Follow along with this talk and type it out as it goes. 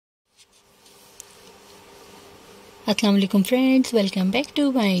Assalamu alaikum friends, welcome back to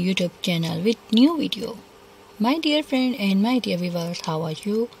my YouTube channel with new video. My dear friend and my dear viewers, how are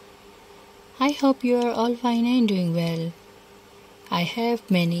you? I hope you are all fine and doing well. I have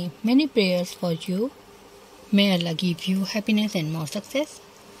many prayers for you. May Allah give you happiness and more success.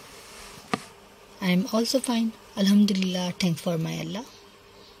 I am also fine. Alhamdulillah, thanks for my Allah.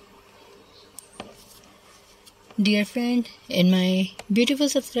 Dear friend and my beautiful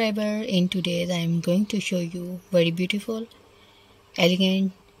subscriber, in today's I am going to show you very beautiful,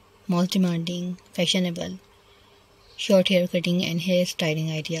 elegant, most demanding, fashionable, short hair cutting and hair styling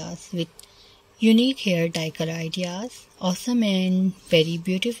ideas with unique hair dye color ideas, awesome and very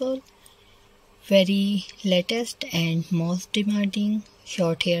beautiful, very latest and most demanding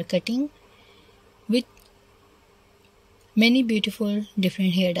short hair cutting with many beautiful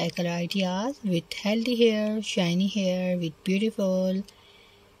different hair dye color ideas with healthy hair, shiny hair with beautiful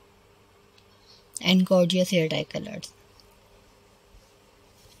and gorgeous hair dye colors.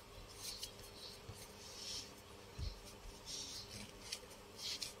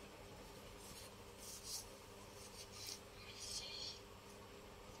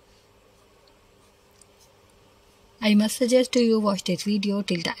 I must suggest to you watch this video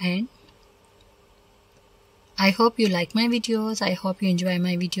till the end. I hope you like my videos. I hope you enjoy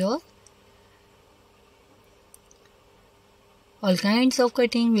my videos. All kinds of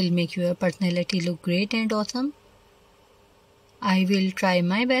cutting will make your personality look great and awesome. I will try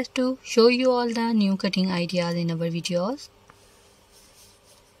my best to show you all the new cutting ideas in our videos.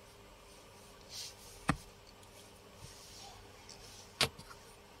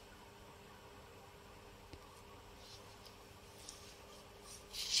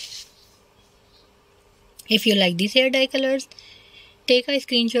 If you like these hair dye colors, take a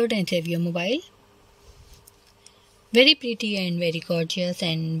screenshot and save your mobile. Very pretty and very gorgeous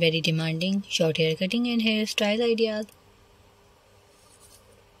and very demanding short hair cutting and hair style ideas.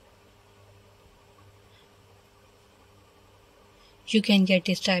 You can get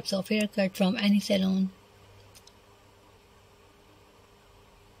these types of haircut from any salon.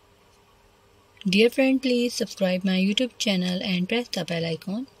 Dear friend, please subscribe my YouTube channel and press the bell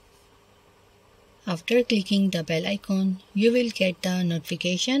icon. After clicking the bell icon, you will get the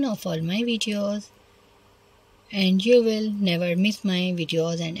notification of all my videos and you will never miss my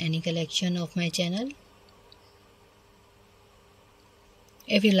videos and any collection of my channel.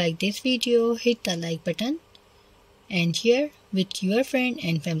 If you like this video, hit the like button and share with your friend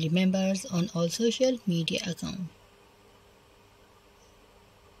and family members on all social media accounts.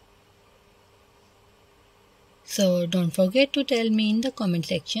 So don't forget to tell me in the comment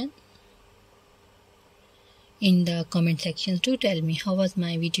section. In the comment sections, do tell me how was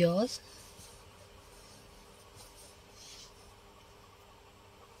my videos.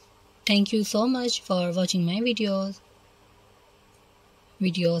 Thank you so much for watching my videos.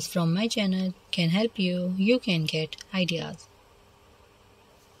 Videos from my channel can help you. You can get ideas.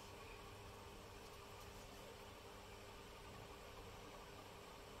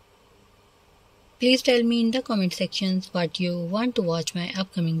 Please tell me in the comment sections what you want to watch my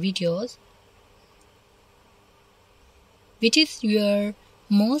upcoming videos. Which is your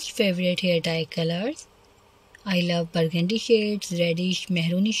most favorite hair dye colors? I love burgundy shades, reddish,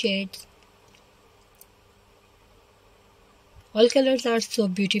 maroony shades. All colors are so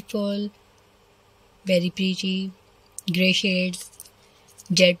beautiful, very pretty. Grey shades,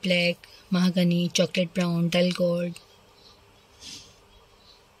 jet black, mahogany, chocolate brown, dull gold.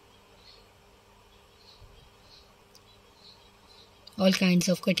 All kinds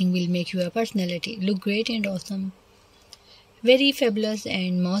of cutting will make your personality look great and awesome. Very fabulous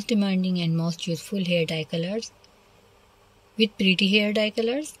and most demanding and most useful hair dye colors with pretty hair dye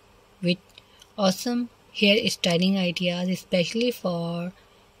colors with awesome hair styling ideas, especially for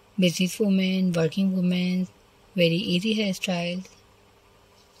business women, working women, very easy hairstyles.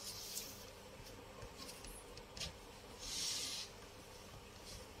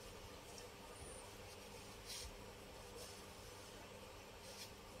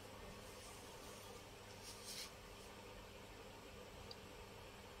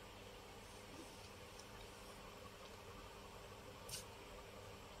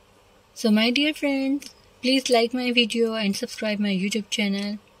 So my dear friends, please like my video and subscribe my YouTube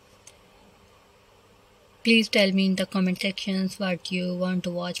channel. Please tell me in the comment sections what you want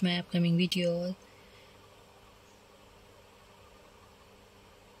to watch my upcoming videos.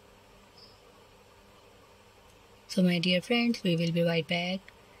 So my dear friends, we will be right back.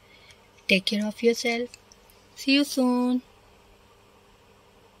 Take care of yourself. See you soon.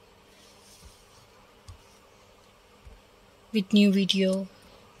 With new video,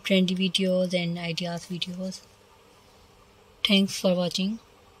 trendy videos and ideas videos. Thanks for watching.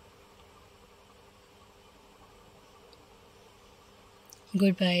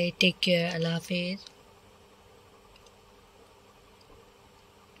 Goodbye. Take care. Allah Hafiz.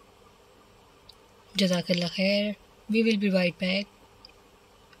 Jazakallah khair. We will be right back.